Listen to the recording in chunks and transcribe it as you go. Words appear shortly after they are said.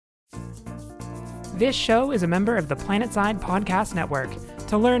This show is a member of the PlanetSide Podcast Network.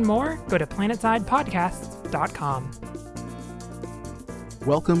 To learn more, go to planetsidepodcasts.com.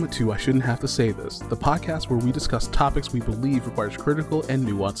 Welcome to I Shouldn't Have to Say This, the podcast where we discuss topics we believe requires critical and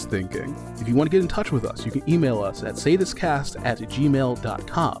nuanced thinking. If you want to get in touch with us, you can email us at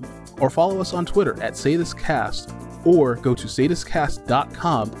saythiscast@gmail.com or follow us on Twitter at saythiscast or go to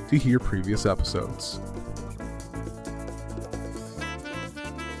saythiscast.com to hear previous episodes.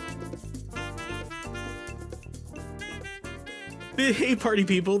 Hey, party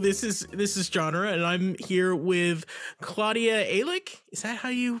people! This is Genre, and I'm here with Claudia Alec. Is that how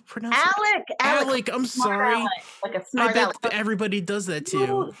you pronounce it? Alec. I'm sorry. Alec, like a smart I bet Alec. everybody does that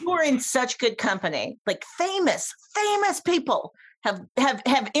too. You're in such good company. Like famous people have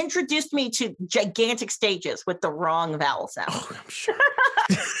introduced me to gigantic stages with the wrong vowel sound. Oh, I'm sure.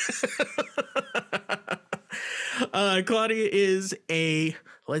 Claudia is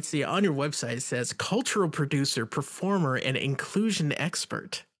let's see, on your website it says cultural producer, performer, and inclusion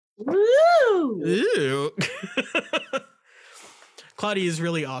expert. Woo! Ooh. Claudia is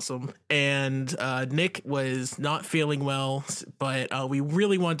really awesome, and Nick was not feeling well, but we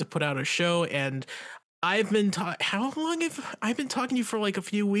really wanted to put out a show, and I've been how long have I been talking to you for like a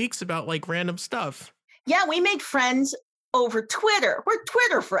few weeks about like random stuff? Yeah, we make friends over Twitter. We're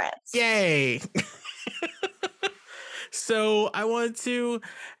Twitter friends. Yay! So I wanted to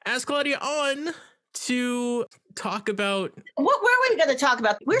ask Claudia on to talk about. What were we going to talk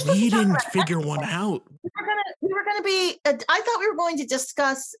about? We didn't figure one out. We were going to be. I thought we were going to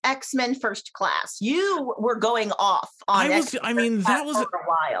discuss X-Men First Class. You were going off on. That was for a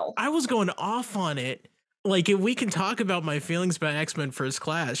while. I was going off on it. Like, if we can talk about my feelings about X-Men First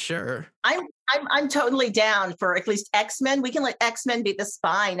Class, sure. I'm totally down for at least X-Men. We can let X-Men be the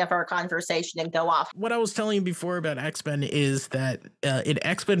spine of our conversation and go off. What I was telling you before about X-Men is that in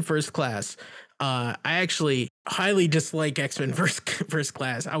X-Men First Class, I actually highly dislike X-Men First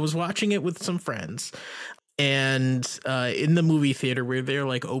Class. I was watching it with some friends, and in the movie theater, we're there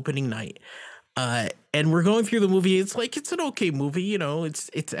like opening night. And we're going through the movie. It's like, it's an okay movie, you know, it's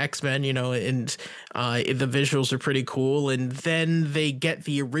X-Men, you know, and the visuals are pretty cool. And then they get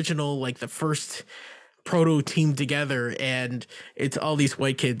the original, like the first proto team together, and it's all these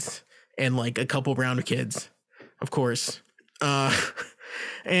white kids and like a couple brown kids, of course. And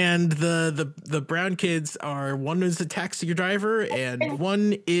the brown kids are, one is a taxi driver and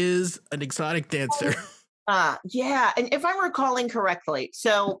one is an exotic dancer. Yeah. And if I'm recalling correctly,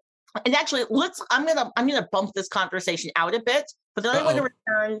 and actually, I'm gonna bump this conversation out a bit, but then I want to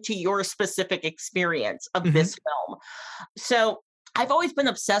return to your specific experience of this film. So I've always been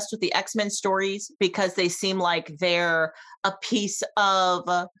obsessed with the X-Men stories because they seem like they're a piece of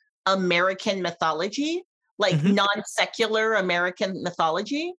American mythology, like non-secular American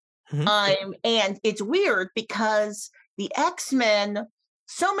mythology. And it's weird because the X-Men,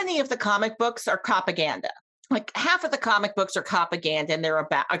 so many of the comic books are propaganda. Like half of the comic books are propaganda, and they're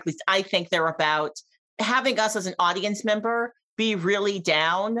about, at least I think they're about having us as an audience member be really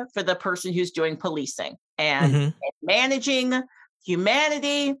down for the person who's doing policing and managing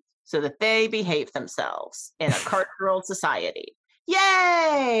humanity so that they behave themselves in a carceral society.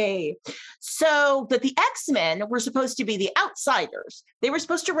 Yay! So, but the X-Men were supposed to be the outsiders. They were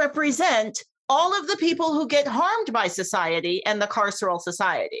supposed to represent all of the people who get harmed by society and the carceral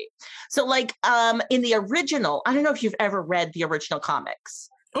society. So like in the original, I don't know if you've ever read the original comics.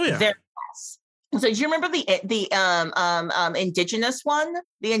 Oh yeah. So do you remember the indigenous one?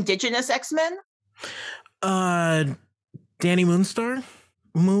 The indigenous X-Men? Danny Moonstar?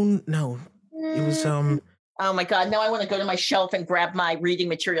 No. It was Oh my God! Now I want to go to my shelf and grab my reading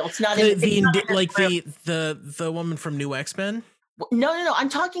material. It's not the woman from New X-Men. No. I'm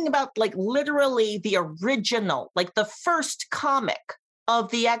talking about like literally the original, like the first comic of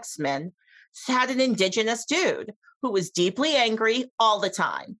the X-Men had an indigenous dude who was deeply angry all the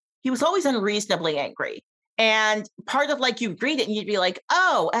time. He was always unreasonably angry. And part of like you'd read it and you'd be like,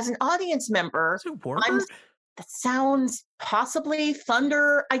 oh, as an audience member, that sounds possibly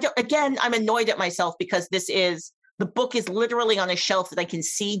Thunder. I'm annoyed at myself because the book is literally on a shelf that I can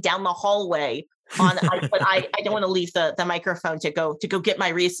see down the hallway but I don't want to leave the microphone to go get my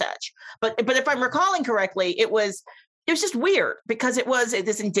research. But if I'm recalling correctly, it was just weird because it was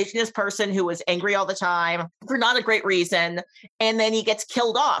this indigenous person who was angry all the time for not a great reason. And then he gets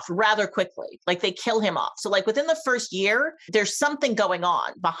killed off rather quickly. Like they kill him off. So like within the first year, there's something going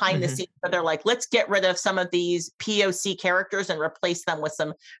on behind the scenes where they're like, let's get rid of some of these POC characters and replace them with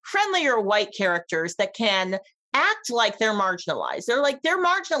some friendlier white characters that can act like they're marginalized. They're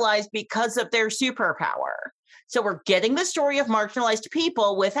marginalized because of their superpower. So we're getting the story of marginalized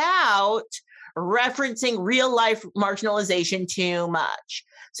people without referencing real life marginalization too much.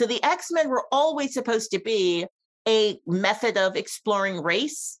 So the X-Men were always supposed to be a method of exploring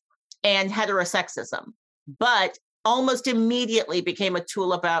race and heterosexism, but almost immediately became a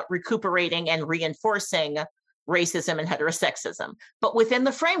tool about recuperating and reinforcing racism and heterosexism, but within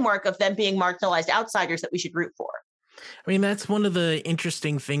the framework of them being marginalized outsiders that we should root for. I mean, that's one of the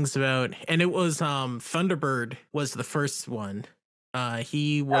interesting things about, and it was Thunderbird was the first one.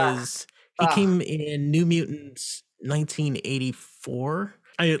 He came in New Mutants 1984.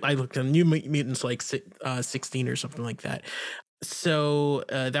 I looked at New Mutants like 16 or something like that. So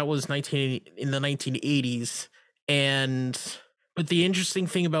that was in the 1980s. But the interesting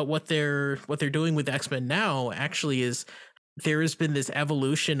thing about what they're doing with X-Men now actually is there has been this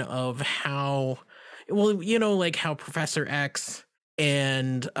evolution of how, well, you know, like how Professor X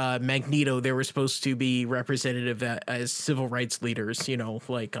and Magneto, they were supposed to be representative as civil rights leaders, you know,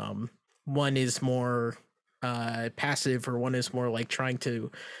 like one is more passive, or one is more like trying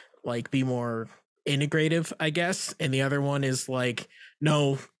to like be more integrative, I guess, and the other one is like,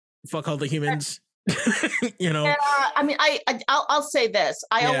 no, fuck all the humans. You know. I mean, I'll say this.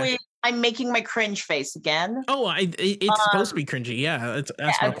 I'm making my cringe face again. Oh, it's supposed to be cringy. Yeah,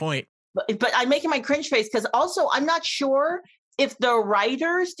 that's my point. But I'm making my cringe face because also I'm not sure if the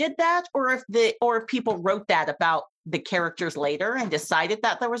writers did that or if people wrote that about the characters later and decided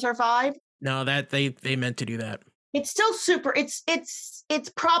that there was a vibe. No, that they meant to do that. It's still super. It's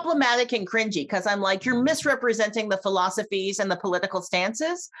problematic and cringy because I'm like, you're misrepresenting the philosophies and the political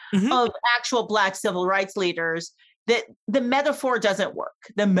stances of actual Black civil rights leaders. That the metaphor doesn't work.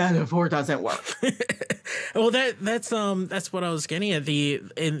 The metaphor doesn't work. Well, that's what I was getting at.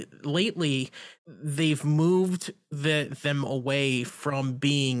 Lately they've moved them away from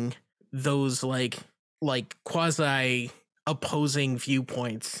being those like quasi opposing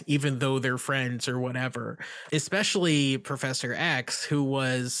viewpoints, even though they're friends or whatever. Especially Professor X, who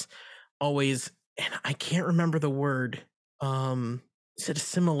was always, and I can't remember the word. Is it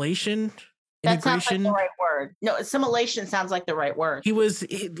assimilation? That sounds like the right word. No, assimilation sounds like the right word. He was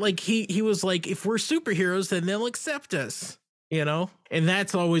like, if we're superheroes, then they'll accept us, you know? And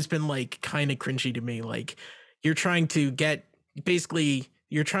that's always been like kind of cringy to me. Like you're trying to get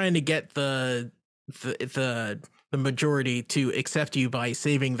the majority to accept you by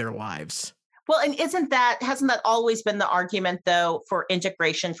saving their lives. Well, and hasn't that always been the argument though for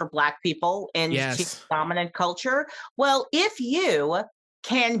integration for Black people into dominant culture? Well, if you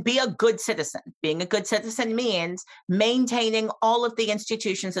can be a good citizen. Being a good citizen means maintaining all of the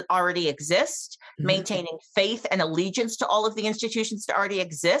institutions that already exist, maintaining faith and allegiance to all of the institutions that already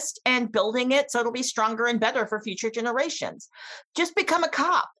exist, and building it so it'll be stronger and better for future generations. Just become a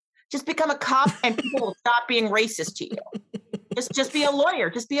cop. Just become a cop and people will stop being racist to you. Just be a lawyer.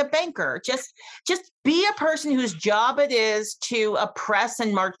 Just be a banker. Just be a person whose job it is to oppress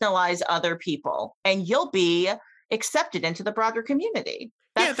and marginalize other people, and you'll be accepted into the broader community.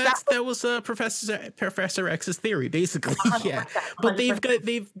 That was Professor X's theory, basically. 100%, yeah, but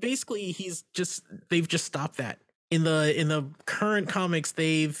 100%. They've just stopped that in the current comics.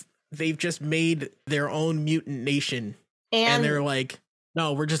 They've just made their own mutant nation, and they're like,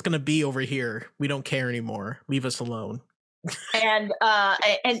 no, we're just gonna be over here. We don't care anymore. Leave us alone. And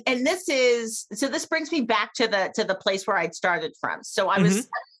this brings me back to the place where I'd started from. So I was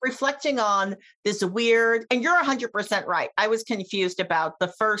reflecting on this weird, and you're 100% right. I was confused about the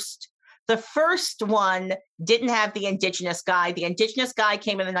first one didn't have the indigenous guy. The indigenous guy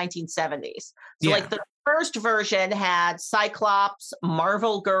came in the 1970s. So like the first version had Cyclops,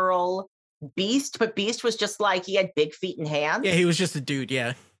 Marvel Girl, Beast, but Beast was just like, he had big feet and hands. Yeah, he was just a dude.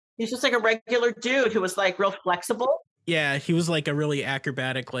 Yeah. He was just like a regular dude who was like real flexible. Yeah, he was like a really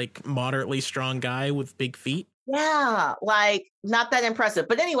acrobatic, like moderately strong guy with big feet. Yeah, like not that impressive.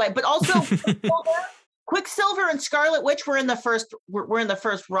 But anyway, but also Quicksilver and Scarlet Witch were in the first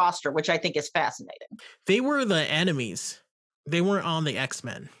roster, which I think is fascinating. They were the enemies. They weren't on the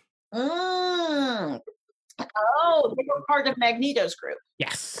X-Men. Oh, they were part of Magneto's group.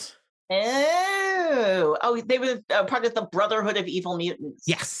 Yes. Oh, they were part of the Brotherhood of Evil Mutants.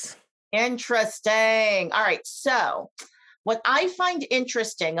 Yes. Interesting. All right. So what I find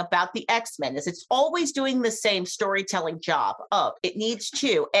interesting about the X-Men is it's always doing the same storytelling job of it needs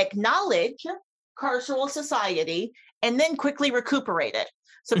to acknowledge carceral society and then quickly recuperate it.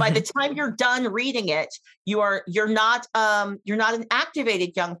 So by the time you're done reading it, you're not an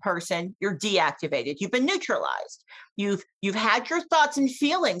activated young person, you're deactivated. You've been neutralized. You've had your thoughts and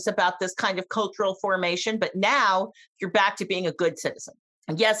feelings about this kind of cultural formation, but now you're back to being a good citizen.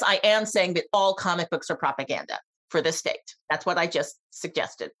 And yes, I am saying that all comic books are propaganda. for the state. That's what I just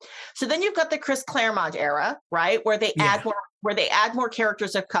suggested. So then you've got the Chris Claremont era, right? Where they add more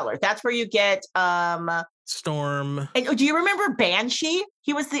characters of color. That's where you get Storm. And do you remember Banshee?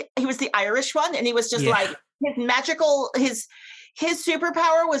 He was the Irish one, and he was just like his magical his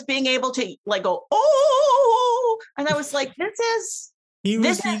superpower was being able to like go oh, and I was like, he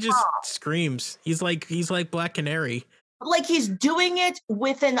just screams. He's like Black Canary. Like he's doing it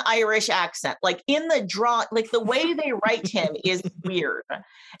with an Irish accent. Like in the draw, like the way they write him is weird.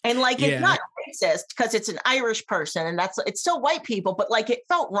 And like it's not racist because it's an Irish person and it's still white people, but like it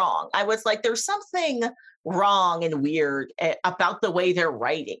felt wrong. I was like, there's something wrong and weird about the way they're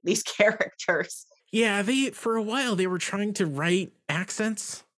writing these characters. Yeah, for a while they were trying to write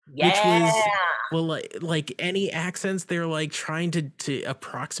accents. Yeah. Which was like any accents, they're like trying to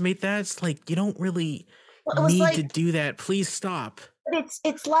approximate that. It's like you don't really need to do that. Please stop.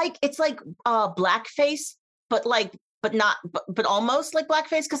 It's like blackface, but almost like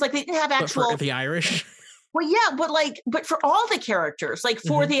blackface because like they didn't have actual for the Irish. Well, yeah, but for all the characters, like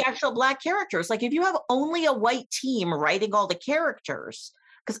for the actual black characters, like if you have only a white team writing all the characters,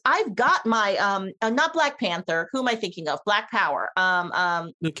 because I've got my not Black Panther, who am I thinking of? Black Power.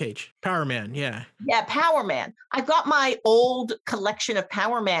 Luke Cage, Power Man, yeah, Power Man. I've got my old collection of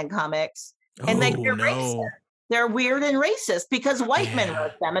Power Man comics. And they're racist. They're weird and racist because white men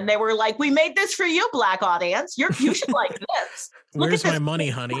wrote them, and they were like, "We made this for you, black audience. You should like this. Where's my money,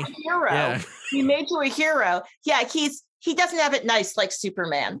 honey? Hero. Yeah. We made you a hero. Yeah, he doesn't have it nice like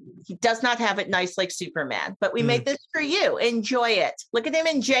Superman. He does not have it nice like Superman. But we made this for you. Enjoy it. Look at him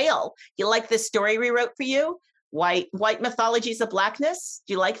in jail. You like this story we wrote for you? White mythologies of blackness.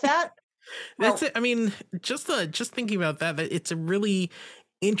 Do you like that? That's it. I mean, just thinking about that it's a really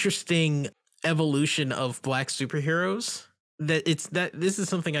interesting evolution of black superheroes. This is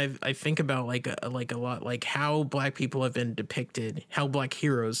something I think about like a lot, like how black people have been depicted, how black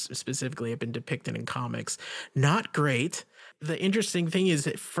heroes specifically have been depicted in comics. Not great. The interesting thing is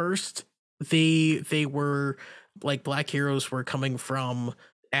at first they were like black heroes were coming from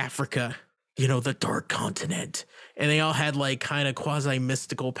Africa, the dark continent, and they all had like kind of quasi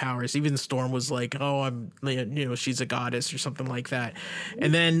mystical powers. Even Storm was like, oh, she's a goddess or something like that.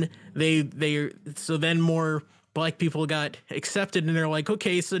 And then then more black people got accepted, and they're like,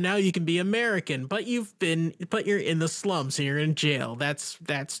 okay, so now you can be American, but you're in the slums and you're in jail. That's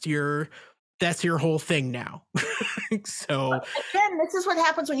your whole thing now. So again, this is what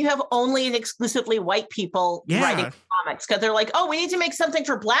happens when you have only and exclusively white people writing comics, because they're like, oh, we need to make something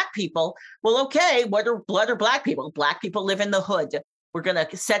for black people. Well, okay, what are black people? Black people live in the hood. We're gonna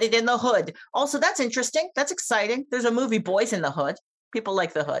set it in the hood. Also, that's interesting. That's exciting. There's a movie, Boys in the Hood. People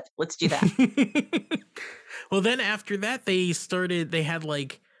like the hood. Let's do that. Well, then after that, they had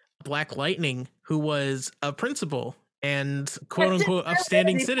like Black Lightning, who was a principal and quote unquote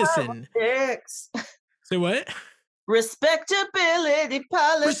upstanding citizen. Say what? Respectability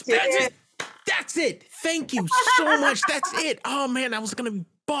politics. That's it. Thank you so much. That's it. Oh man, that was gonna be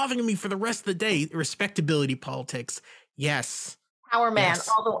bothering me for the rest of the day. Respectability politics. Yes. Power Man,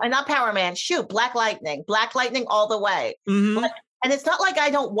 not Power Man. Shoot, Black Lightning all the way. Mm-hmm. And it's not like I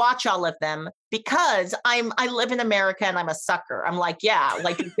don't watch all of them because I live in America and I'm a sucker. I'm like, yeah,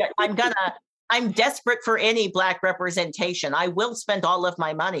 like I'm desperate for any black representation. I will spend all of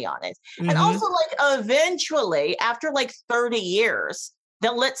my money on it. Mm-hmm. And also like eventually after like 30 years,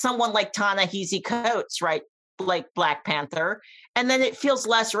 they'll let someone like Ta-Nehisi Coates write like Black Panther. And then it feels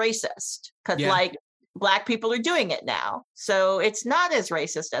less racist because like black people are doing it now. So it's not as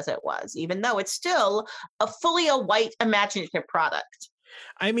racist as it was, even though it's still a fully white imaginative product.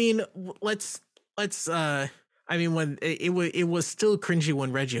 I mean, let's I mean, when it was still cringy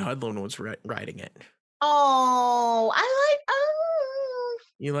when Reggie Hudlin was writing it. Oh,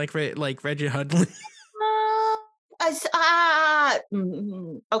 you like Reggie Hudlin?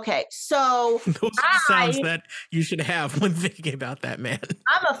 Okay, so those are the sounds that you should have when thinking about that man.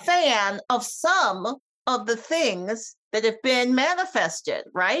 I'm a fan of some of the things that have been manifested,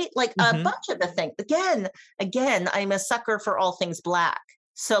 right? Like a bunch of the things. Again, I'm a sucker for all things black.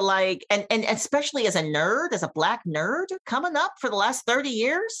 So like, and especially as a black nerd coming up for the last 30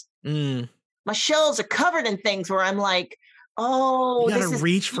 years, my shelves are covered in things where I'm like, oh, you gotta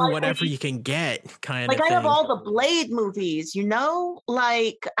reach for whatever you can get, kind of like thing. I have all the Blade movies,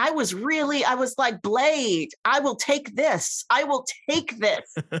 like I was like, Blade, I will take this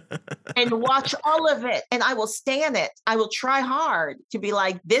and watch all of it, and I will stand it. I will try hard to be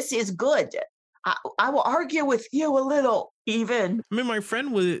like, this is good. I will argue with you a little, even. I mean, my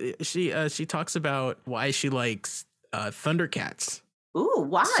friend she talks about why she likes Thundercats. Ooh,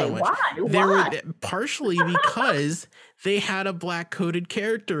 why? So much. Why? Partially because they had a black coded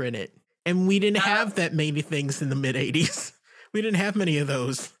character in it, and we didn't have that many things in the mid 80s. We didn't have many of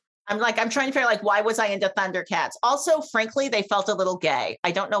those. I'm trying to figure like, why was I into Thundercats? Also, frankly, they felt a little gay.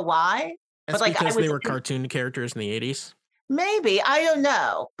 I don't know why. That's but like because they were cartoon characters in the 80s. Maybe, I don't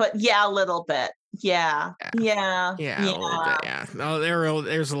know, but yeah, a little bit. Yeah. A little bit, yeah. No,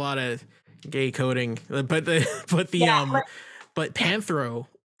 there's a lot of gay coding, but but Panthro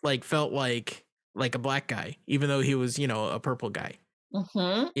like felt like a black guy, even though he was, a purple guy.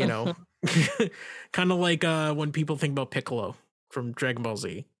 You know, kind of like when people think about Piccolo from Dragon Ball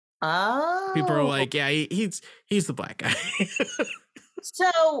Z. Oh, people are like, yeah, he's the black guy.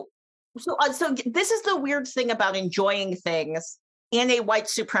 So this is the weird thing about enjoying things in a white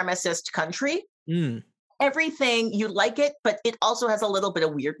supremacist country. Everything, you like it, but it also has a little bit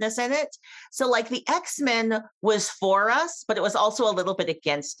of weirdness in it. So like the X-Men was for us, but it was also a little bit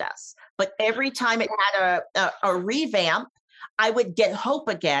against us. But every time it had a revamp, I would get hope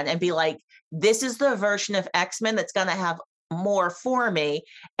again and be like, this is the version of X-Men that's going to have more for me.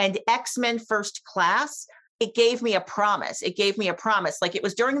 And X-Men First Class, it gave me a promise. Like it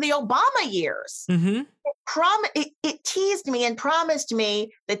was during the Obama years. It teased me and promised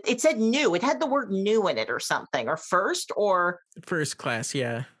me that it said new. It had the word new in it or something, or first class.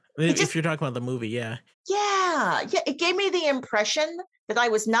 Yeah. If you're talking about the movie. Yeah. Yeah. It gave me the impression that I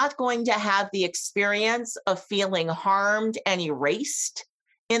was not going to have the experience of feeling harmed and erased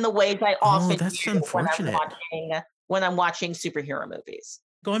in the ways I often do unfortunate. when I'm watching superhero movies.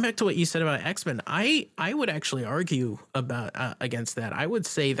 Going back to what you said about X-Men, I would actually argue about against that. I would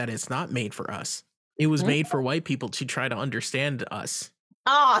say that it's not made for us. It was made for white people to try to understand us.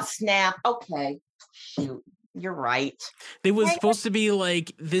 Oh, snap. Okay. Shoot. You're right. It was supposed to be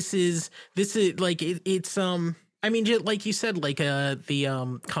like, this is like, it's, I mean, like you said, like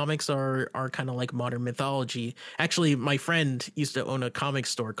the comics are kind of like modern mythology. Actually, my friend used to own a comic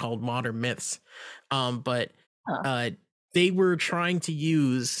store called Modern Myths. But they were trying to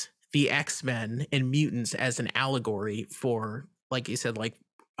use the X-Men and mutants as an allegory for, like you said, like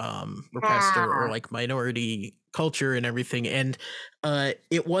repressed or like minority culture and everything. And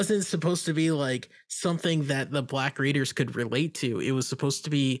it wasn't supposed to be like something that the black readers could relate to. It was supposed to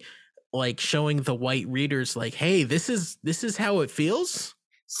be like showing the white readers like, hey, this is how it feels.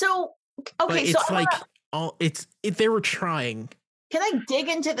 So okay, but it's they were trying. Can I dig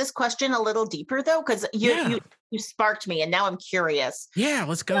into this question a little deeper though? Because you sparked me and now I'm curious. Yeah,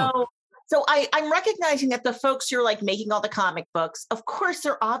 let's go. So I'm recognizing that the folks who are like making all the comic books, of course,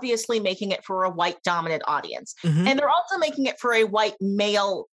 they're obviously making it for a white dominant audience. And they're also making it for a white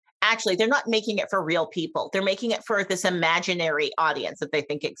male. Actually, they're not making it for real people. They're making it for this imaginary audience that they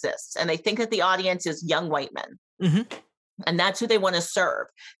think exists. And they think that the audience is young white men. And that's who they want to serve.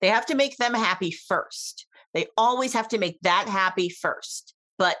 They have to make them happy first. They always have to make that happy first.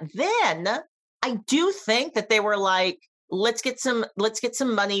 But then I do think that they were like, let's get some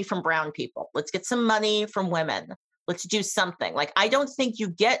money from brown people. Let's get some money from women. Let's do something. Like, I don't think you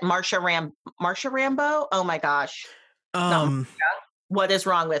get Marsha Rambeau. Oh my gosh. What is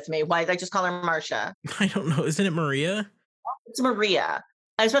wrong with me? Why did I just call her Marsha? I don't know. Isn't it Maria? It's Maria.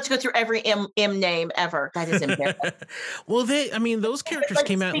 I was about to go through every M name ever. That is embarrassing. Well, those characters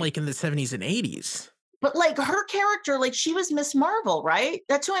came out like in the 70s and 80s. But like her character, like she was Miss Marvel, right?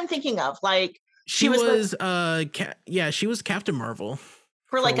 That's who I'm thinking of. Like she was she was Captain Marvel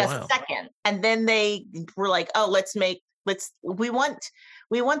for like a second, and then they were like, oh, we want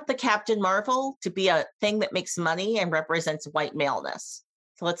the Captain Marvel to be a thing that makes money and represents white maleness.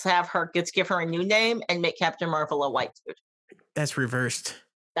 So let's give her a new name and make Captain Marvel a white dude. That's reversed.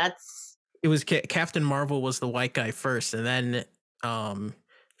 It was Captain Marvel was the white guy first, and then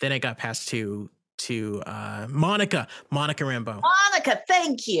it got passed to Monica Rambeau. Monica,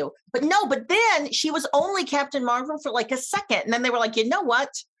 thank you. But then she was only Captain Marvel for like a second, and then they were like, you know what?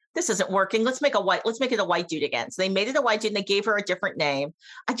 This isn't working. Let's make it a white dude again. So they made it a white dude and they gave her a different name.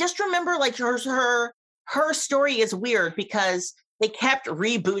 I just remember like her story is weird because they kept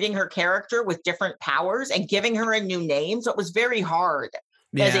rebooting her character with different powers and giving her a new name. So it was very hard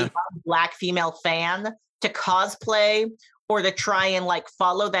as a black female fan to cosplay or to try and like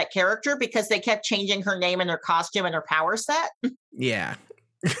follow that character because they kept changing her name and her costume and her power set. Yeah.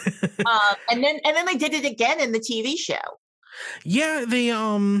 And then they did it again in the TV show. Yeah,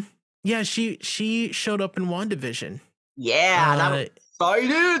 she showed up in WandaVision. Yeah, and I'm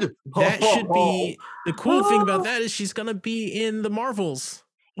excited. That should be the cool thing about that is she's gonna be in the Marvels.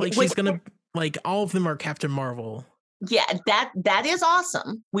 Like she's gonna like all of them are Captain Marvel. Yeah, that is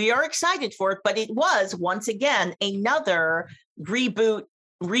awesome. We are excited for it, but it was once again another reboot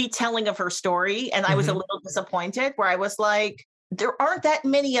retelling of her story, and I was a little disappointed, where I was like, there aren't that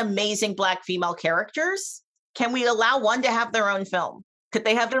many amazing Black female characters. Can we allow one to have their own film? Could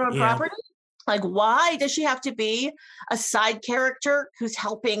they have their own property? Like, why does she have to be a side character who's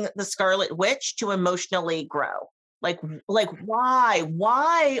helping the Scarlet Witch to emotionally grow? Like why?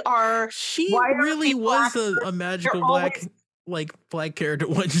 Why really was a magical black character,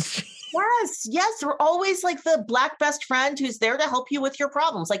 wasn't she? Yes. We're always like the Black best friend who's there to help you with your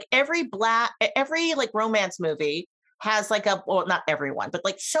problems. Like every like romance movie has like not everyone, but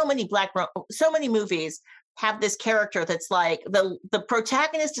like so many movies have this character that's like the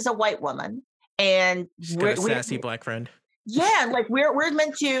protagonist is a white woman, and she's got a sassy Black friend. Yeah, like we're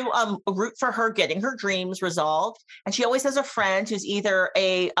meant to root for her getting her dreams resolved, and she always has a friend who's either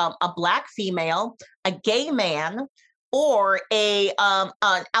a Black female, a gay man, or an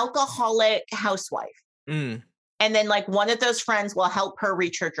alcoholic housewife. And then like one of those friends will help her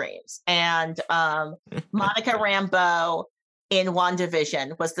reach her dreams. And Monica Rambeau in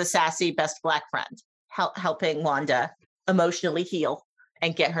WandaVision was the sassy best Black friend, helping Wanda emotionally heal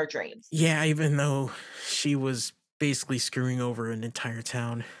and get her dreams. Yeah, even though she was basically screwing over an entire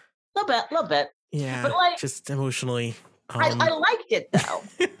town. A little bit. Yeah, but like, just emotionally. I liked it though.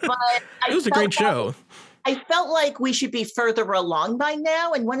 But it was a great show. I felt like we should be further along by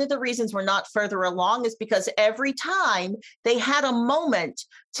now. And one of the reasons we're not further along is because every time they had a moment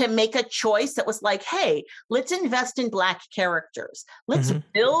to make a choice that was like, hey, let's invest in Black characters. Let's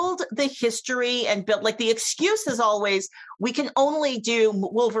build the history and build, like, the excuse is always, we can only do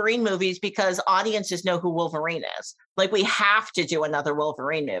Wolverine movies because audiences know who Wolverine is. Like, we have to do another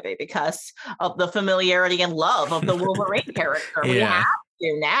Wolverine movie because of the familiarity and love of the Wolverine character. We have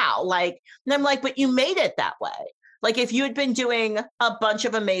to now. Like, and I'm like, but you made it that way. Like, if you had been doing a bunch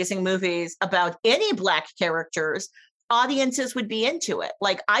of amazing movies about any Black characters, audiences would be into it.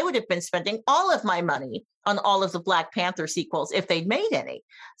 Like, I would have been spending all of my money on all of the Black Panther sequels if they'd made any.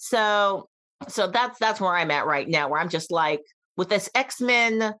 So that's where I'm at right now, where I'm just like, with this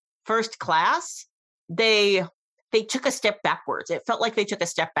X-Men First Class, they took a step backwards. It felt like they took a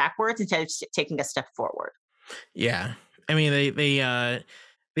step backwards instead of taking a step forward. Yeah. I mean, they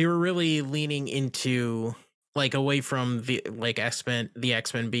were really leaning into, like, away from the like X-Men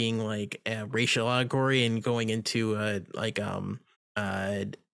being like a racial allegory and going into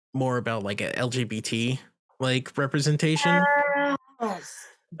more about like a LGBT like representation,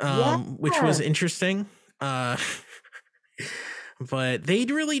 which was interesting. But they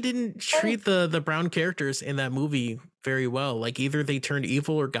really didn't treat the brown characters in that movie very well. Like, either they turned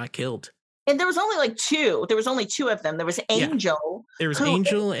evil or got killed. And there was only like two. There was only two of them. There was Angel. Yeah. There was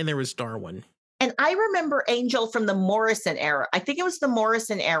Angel and there was Darwin. And I remember Angel from the Morrison era. I think it was the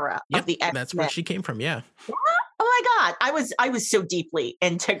Morrison era of the X-Men. That's where she came from. Yeah. Yeah. Oh my God. I was so deeply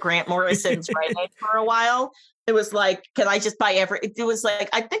into Grant Morrison's writing for a while. It was like, can I just buy it was like,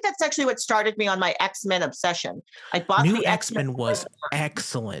 I think that's actually what started me on my X-Men obsession. I bought the X-Men was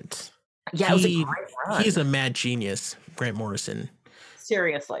excellent. Yeah, it was a great run. He's a mad genius, Grant Morrison.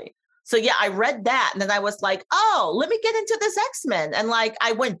 Seriously. So yeah, I read that and then I was like, oh, let me get into this X-Men. And like,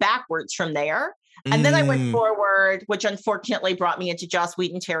 I went backwards from there. And then I went forward, which unfortunately brought me into Joss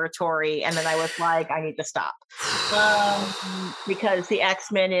Whedon territory. And then I was like, I need to stop. Because the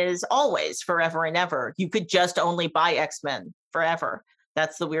X-Men is always forever and ever. You could just only buy X-Men forever.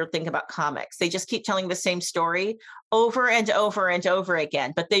 That's the weird thing about comics. They just keep telling the same story over and over and over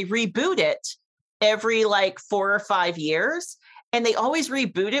again. But they reboot it every like 4 or 5 years. And they always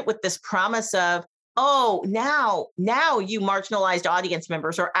reboot it with this promise of, oh, now you marginalized audience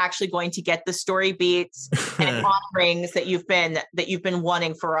members are actually going to get the story beats and offerings that you've been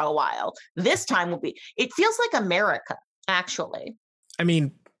wanting for a while. This time it feels like America, actually. I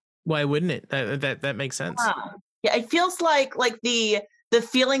mean, why wouldn't it? That makes sense. Yeah, it feels like the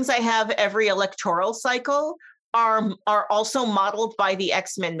feelings I have every electoral cycle are also modeled by the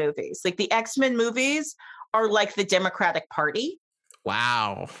X-Men movies. Like, the X-Men movies are like the Democratic Party.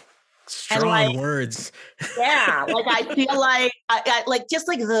 Wow. Strong words. Yeah. Like, I feel like I like, just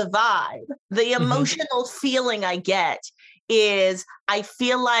like the vibe, the emotional feeling I get is I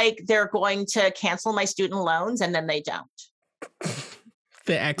feel like they're going to cancel my student loans and then they don't.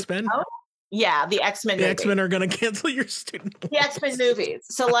 The X-Men? Oh? Yeah, the X-Men movies. The X-Men are going to cancel your student loans. The X-Men movies.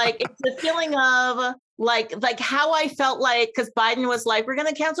 So like, it's the feeling of like how I felt like, because Biden was like, we're going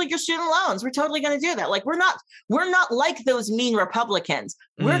to cancel your student loans. We're totally going to do that. Like, we're not like those mean Republicans.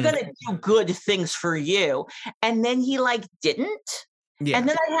 We're going to do good things for you. And then he like didn't. Yeah. And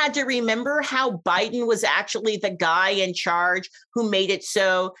then I had to remember how Biden was actually the guy in charge who made it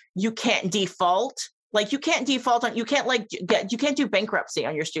so you can't default Like you can't default on, you can't you can't do bankruptcy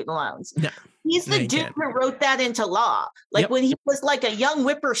on your student loans. No. He's the dude who wrote that into law. Like when he was like a young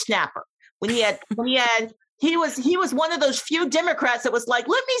whippersnapper, he was one of those few Democrats that was like,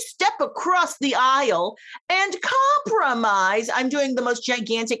 let me step across the aisle and compromise. I'm doing the most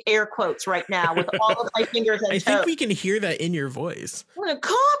gigantic air quotes right now with all of my fingers and toes. I think we can hear that in your voice. I'm going to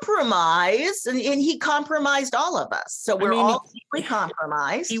compromise, and he compromised all of us. So we're all deeply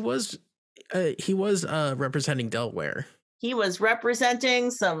compromised. He was representing Delaware. He was representing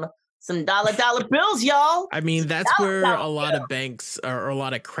some dollar bills, y'all. I mean, that's where a lot of banks or a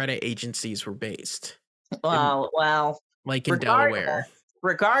lot of credit agencies were based. Well, like in Delaware.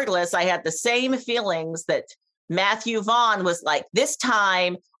 Regardless, I had the same feelings that Matthew Vaughn was like, this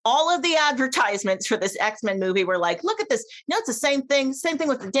time, all of the advertisements for this X-Men movie were like, look at this. No, it's the same thing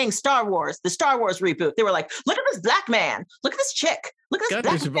with the dang Star Wars reboot. They were like, look at this black man. Look at this chick. Look at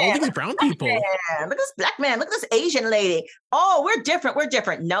this black man. All these brown people. Look at this black man. Look at this Asian lady. Oh, we're different.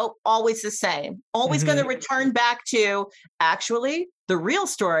 Nope, always the same. Always going to return back to, actually, the real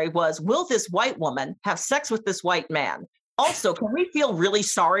story was, will this white woman have sex with this white man? Also, can we feel really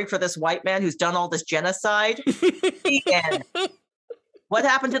sorry for this white man who's done all this genocide? And what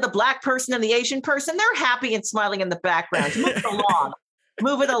happened to the black person and the Asian person? They're happy and smiling in the background. Move it along.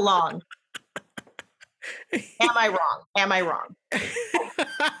 Move it along. Am I wrong?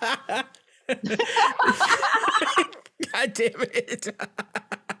 God damn it.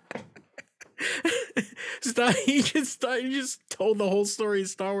 Stop, you just told the whole story of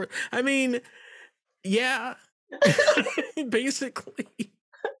Star Wars. I mean, yeah. Basically.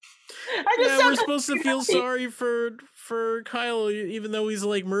 We're supposed to feel sorry for Kyle, even though he's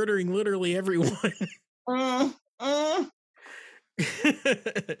like murdering literally everyone.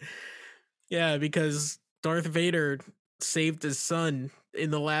 Yeah, because Darth Vader saved his son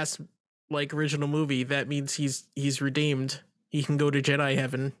in the last like original movie. That means he's redeemed. He can go to Jedi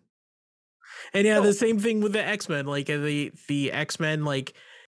heaven. And yeah, the same thing with the X-Men. Like the X-Men, like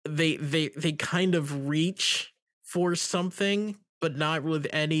they kind of reach for something, but not with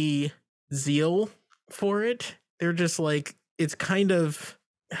any zeal for it. They're just like, it's kind of,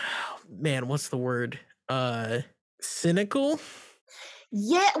 man, what's the word? Cynical?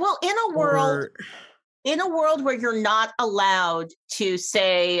 Yeah, well, in a world where you're not allowed to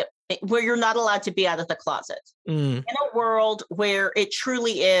say, where you're not allowed to be out of the closet, in a world where it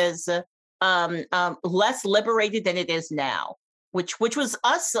truly is less liberated than it is now, which was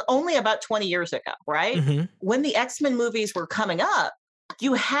us only about 20 years ago, right? Mm-hmm. When the X-Men movies were coming up,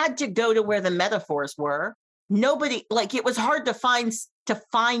 you had to go to where the metaphors were. Nobody, like, it was hard to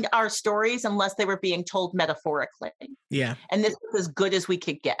find our stories unless they were being told metaphorically. Yeah. And this was as good as we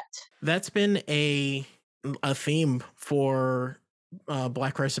could get. That's been a theme for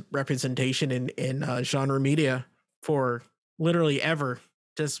Black representation in genre media for literally ever.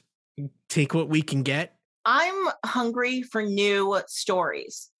 Just take what we can get. I'm hungry for new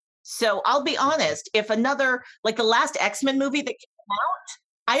stories. So I'll be honest, if another, like the last X-Men movie that came out,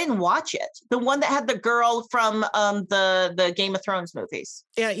 I didn't watch it. The one that had the girl from the Game of Thrones movies.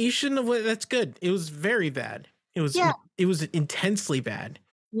 Yeah, you shouldn't have. That's good. It was very bad. It was intensely bad.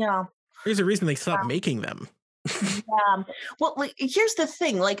 Yeah. There's a reason they stopped making them. Yeah. Well, like, here's the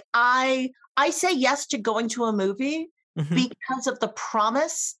thing. Like, I say yes to going to a movie because of the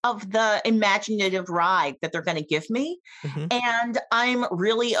promise of the imaginative ride that they're going to give me. And I'm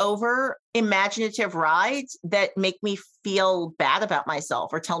really over imaginative rides that make me feel bad about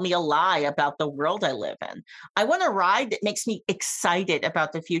myself or tell me a lie about the world I live in. I want a ride that makes me excited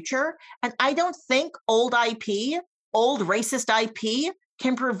about the future. And I don't think old racist IP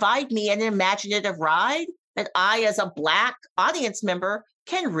can provide me an imaginative ride that I, as a Black audience member,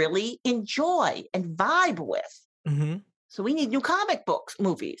 can really enjoy and vibe with. So we need new comic book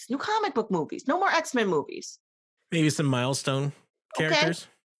movies, no more X-Men movies. Maybe some milestone characters.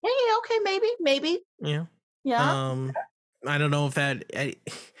 Okay, maybe. Yeah. I don't know if that.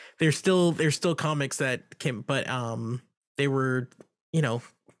 There's still comics that can, but they were,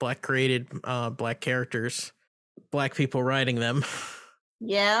 Black created Black characters, Black people writing them.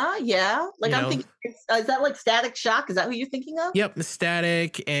 Yeah. Like I'm thinking, is that like Static Shock? Is that who you're thinking of? Yep,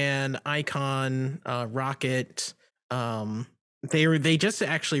 Static and Icon, Rocket. They just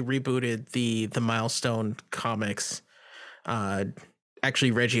actually rebooted the Milestone comics.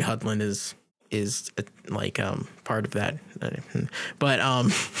 Actually, Reggie Hudlin is like part of that, but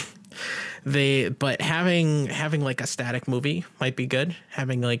having like a Static movie might be good.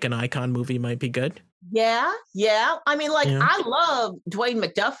 Having like an Icon movie might be good. Yeah. I mean, like, I love Dwayne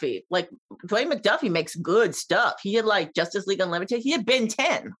McDuffie. Like, Dwayne McDuffie makes good stuff. He had like Justice League Unlimited. He had Ben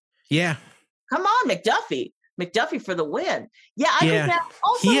 10. Yeah. come on, McDuffie for the win. Yeah, I think that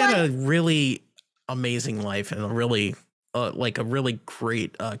also he had a really amazing life and a really really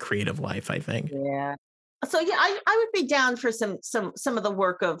great creative life, I think. Yeah. So yeah, I would be down for some of the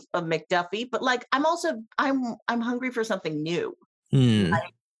work of McDuffie, but like I'm hungry for something new.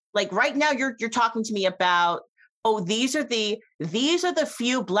 Like right now you're talking to me about, these are the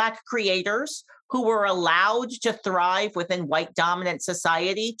few Black creators who were allowed to thrive within white dominant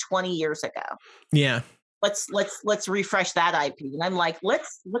society 20 years ago. Yeah. Let's refresh that IP. And I'm like,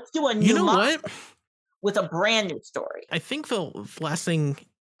 let's do a new what? With a brand new story. I think the last thing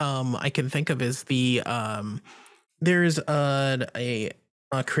I can think of is the there's a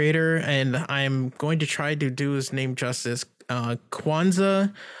creator, and I'm going to try to do his name justice,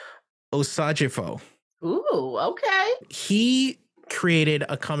 Kwanzaa Osajifo. Ooh, okay. He created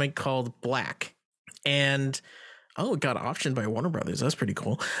a comic called Black, and it got optioned by Warner Brothers. That's pretty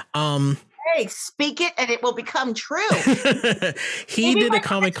cool. Hey, speak it and it will become true. He did a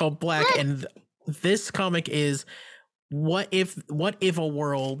comic called Black, and this comic is what if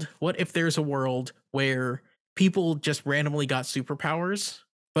there's a world where people just randomly got superpowers,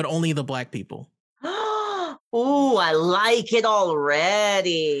 but only the Black people. Ooh, I like it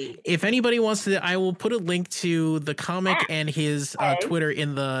already. If anybody wants to, I will put a link to the comic and his Twitter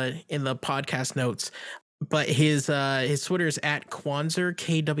in the podcast notes. But his Twitter is at Kwanzer,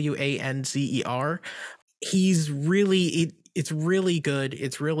 Kwanzer. He's really it's really good.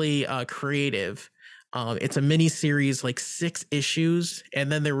 It's really creative. It's a mini series, like 6 issues,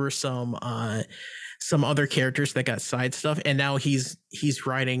 and then there were some other characters that got side stuff, and now he's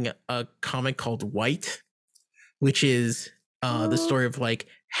writing a comic called White, which is the story of like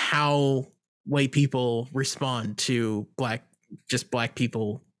how white people respond to black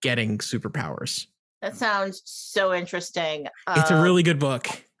people getting superpowers. That sounds so interesting. It's a really good book.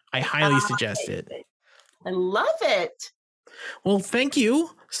 I highly suggest it. I love it. Well, thank you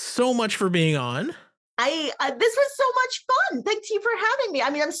so much for being on. This was so much fun. Thank you for having me.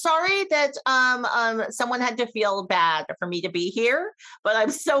 I mean, I'm sorry that someone had to feel bad for me to be here, but I'm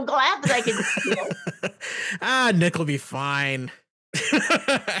so glad that I could be here. Nick will be fine.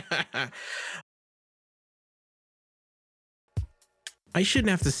 I shouldn't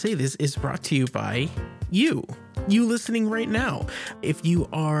have to say this is brought to you by you listening right now. If you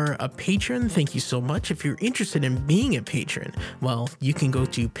are a patron, thank you so much. If you're interested in being a patron, well, you can go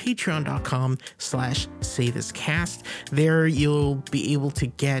to patreon.com/saythiscast. There you'll be able to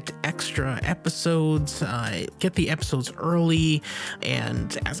get extra episodes, get the episodes early,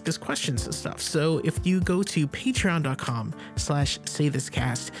 and ask us questions and stuff. So if you go to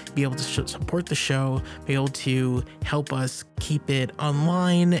patreon.com/saythiscast, be able to support the show, be able to help us keep it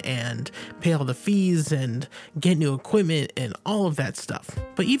online and pay all the fees and get new equipment and all of that stuff.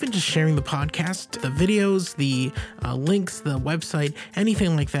 But even just sharing the podcast, the videos, the links, the website,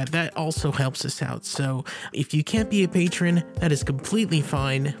 anything like that, that also helps us out. So if you can't be a patron, that is completely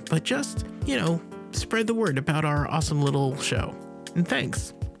fine, but just, spread the word about our awesome little show. And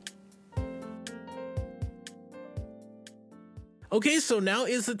thanks. Okay, so now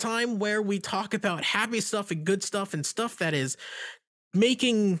is the time where we talk about happy stuff and good stuff and stuff that is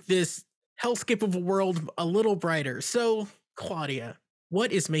making this hellscape of a world a little brighter. So, Claudia,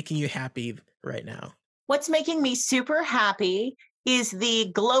 what is making you happy right now? What's making me super happy is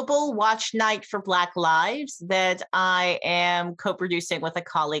the Global Watch Night for Black Lives that I am co-producing with a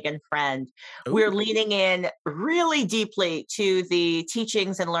colleague and friend. Ooh. We're leaning in really deeply to the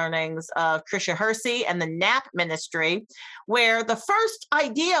teachings and learnings of Tricia Hersey and the NAP ministry, where the first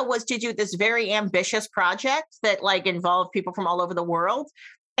idea was to do this very ambitious project that involved people from all over the world.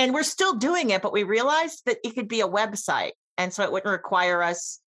 And we're still doing it, but we realized that it could be a website. And so it wouldn't require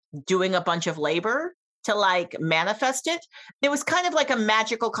us doing a bunch of labor to manifest it. It was kind of like a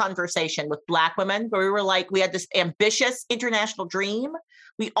magical conversation with Black women where we were we had this ambitious international dream.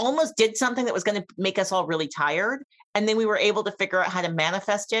 We almost did something that was going to make us all really tired. And then we were able to figure out how to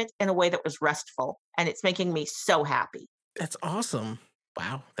manifest it in a way that was restful. And it's making me so happy. That's awesome.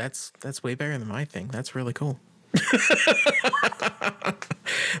 Wow. That's way better than my thing. That's really cool.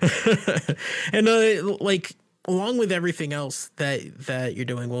 And along with everything else that you're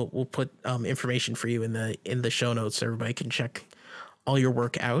doing, we'll put information for you in the show notes so everybody can check all your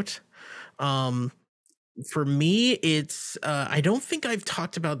work out. For me, it's I don't think I've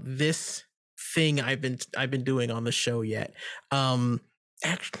talked about this thing I've been doing on the show yet. Actually,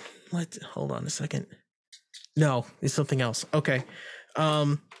 hold on a second. No, it's something else. Okay.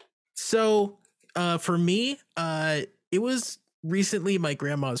 So for me, it was recently my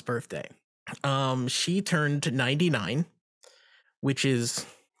grandma's birthday. She turned 99, which is,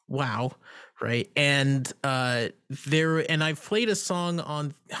 wow, right? And I've played a song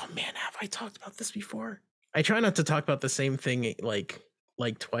on, oh man, have I talked about this before? I try not to talk about the same thing like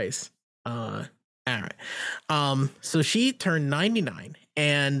twice. All right. So she turned 99,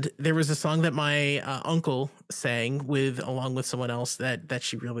 and there was a song that my uncle sang along with someone else that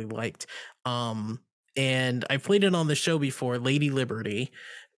she really liked. And I played it on the show before, Lady Liberty.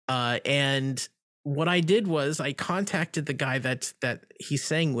 And what I did was I contacted the guy that he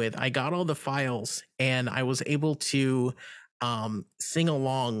sang with. I got all the files, and I was able to sing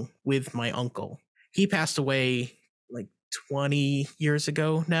along with my uncle. He passed away like 20 years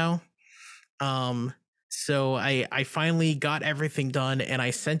ago now. So I finally got everything done, and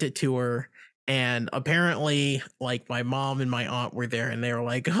I sent it to her. And apparently, like, my mom and my aunt were there, and they were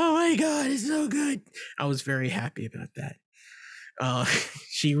like, "Oh my God, it's so good." I was very happy about that.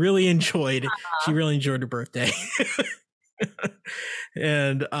 She really enjoyed her birthday.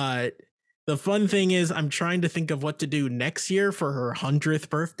 And the fun thing is, I'm trying to think of what to do next year for her 100th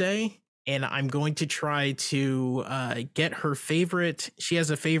birthday. And I'm going to try to get her favorite. She has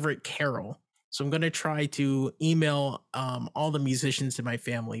a favorite carol. So I'm going to try to email all the musicians in my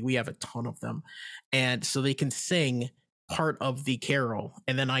family. We have a ton of them. And so they can sing part of the carol,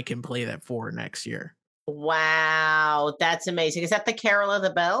 and then I can play that for her next year. Wow, that's amazing. Is that the Carol of the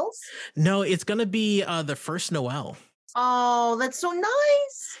Bells? No, it's going to be the first Noel. Oh, that's so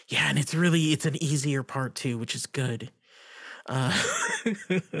nice. Yeah, and it's an easier part too, which is good.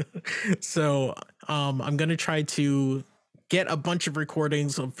 So I'm going to try to get a bunch of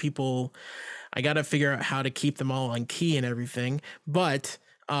recordings of people. I got to figure out how to keep them all on key and everything, but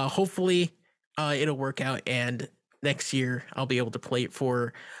hopefully it'll work out, and next year I'll be able to play it for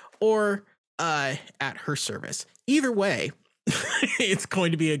her, or at her service. Either way, it's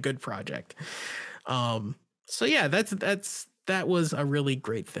going to be a good project. So yeah, that was a really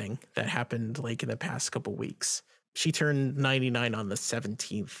great thing that happened like in the past couple weeks. She turned 99 on the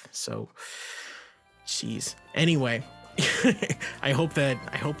 17th. So, geez. Anyway, I hope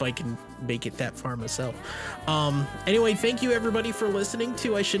I can make it that far myself. Anyway, thank you everybody for listening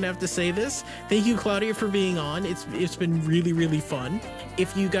to I Shouldn't Have to Say This. Thank you, Claudia, for being on. It's been really, really fun.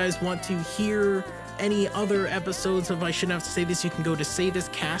 If you guys want to hear any other episodes of I Shouldn't Have to Say This, you can go to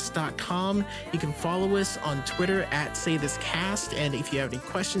saythiscast.com. You can follow us on Twitter at saythiscast. And if you have any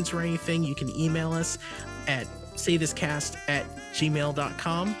questions or anything, you can email us at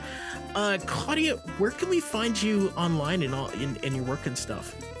saythiscast@gmail.com. Claudia, where can we find you online and all in your work and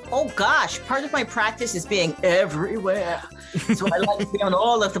stuff? Oh gosh, part of my practice is being everywhere. So I like to be on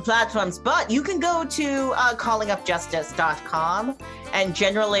all of the platforms, but you can go to callingupjustice.com, and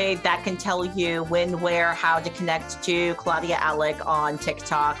generally that can tell you when, where, how to connect to Claudia Alec on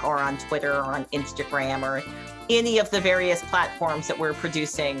TikTok or on Twitter or on Instagram or any of the various platforms that we're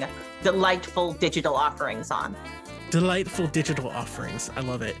producing delightful digital offerings on. Delightful digital offerings. I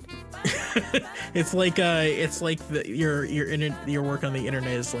love it. It's like your work on the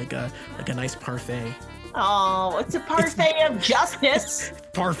internet is like a nice parfait. Oh, it's a parfait of justice.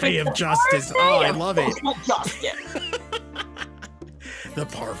 Parfait of justice. Oh, I love it. Justice. The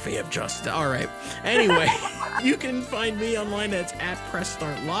parfait of justice. All right. Anyway, you can find me online. That's at Press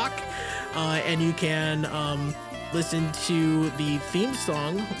Start Lock, and you can listen to the theme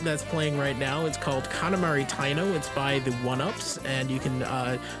song that's playing right now. It's called Kanamari Taino. It's by the One Ups, and you can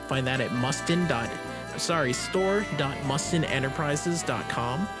find that at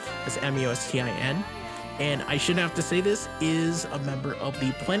store.mustenenterprises.com. That's MUSTIN. And I Shouldn't Have to Say This is a member of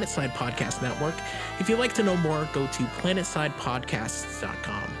the PlanetSide Podcast Network. If you'd like to know more, go to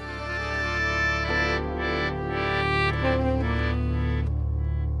planetsidepodcasts.com.